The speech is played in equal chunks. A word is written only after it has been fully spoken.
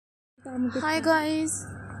Hi guys,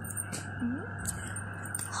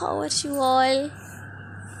 how are you all?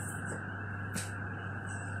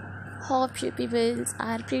 Hope you people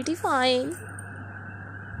are pretty fine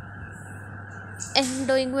and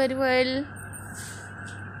doing very well.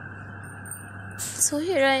 So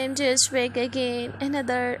here I am just back again,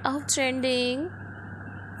 another outstanding,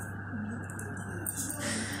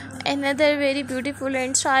 another very beautiful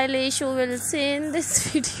and stylish you will see in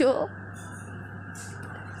this video.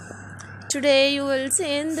 Today you will see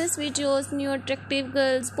in this videos new attractive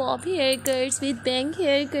girls bob haircuts with bang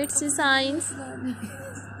haircuts designs,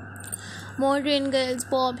 modern girls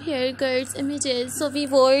bob haircuts images. So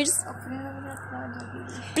viewers,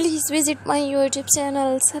 please visit my YouTube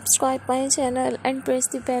channel, subscribe my channel and press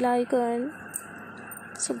the bell icon.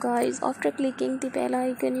 So guys, after clicking the bell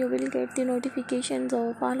icon you will get the notifications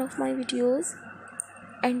of all of my videos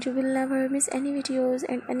and you will never miss any videos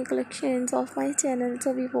and any collections of my channel.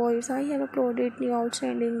 So viewers, I have uploaded new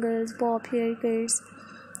outstanding girls bob haircuts,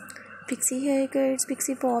 pixie haircuts,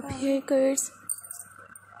 pixie bob haircuts,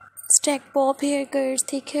 stack bob haircuts,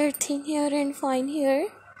 thick hair, thin hair and fine hair.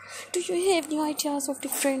 Do you have new ideas of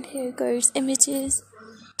different haircuts images?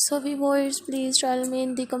 So viewers, please tell me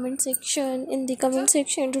in the comment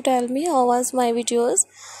section to tell me how was my videos.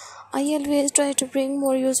 I always try to bring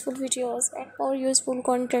more useful videos and more useful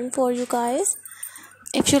content for you guys.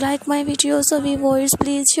 If you like my videos, so viewers,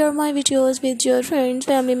 please share my videos with your friends,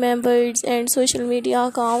 family members and social media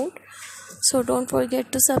account. So don't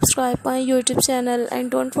forget to subscribe my YouTube channel and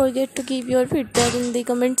don't forget to give your feedback in the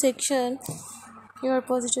comment section. Your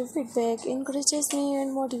positive feedback encourages me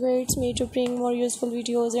and motivates me to bring more useful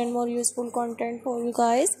videos and more useful content for you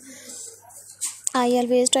guys. I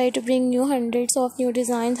always try to bring you hundreds of new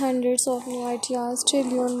designs, hundreds of new ideas till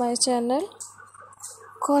you on my channel.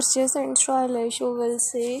 Gorgeous and stylish, you will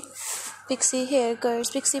see pixie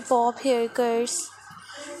haircuts, pixie bob haircuts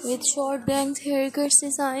with short bangs haircuts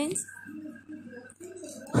designs.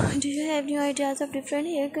 Do you have new ideas of different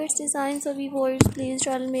haircuts designs? So viewers, please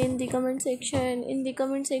tell me in the comment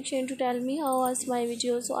section to tell me how was my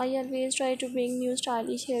video. So I always try to bring new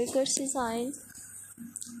stylish haircuts designs,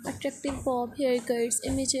 attractive bob haircuts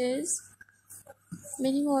images,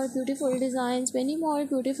 many more beautiful designs, many more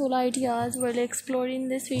beautiful ideas will explore in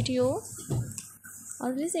this video.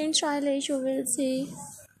 Always in stylish, you will see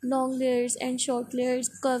long layers and short layers,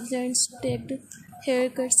 curves and stacked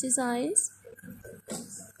haircuts designs.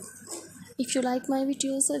 If you like my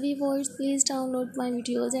videos, so viewers, please download my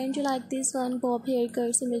videos and you like this one bob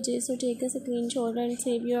haircuts images, so take a screenshot and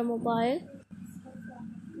save your mobile.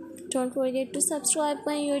 Don't forget to subscribe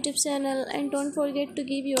my YouTube channel and don't forget to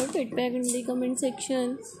give your feedback in the comment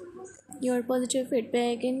section. Your positive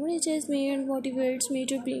feedback encourages me and motivates me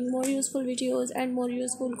to bring more useful videos and more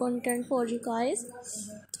useful content for you guys.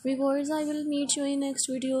 Viewers, I will meet you in next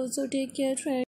video, so take care friends.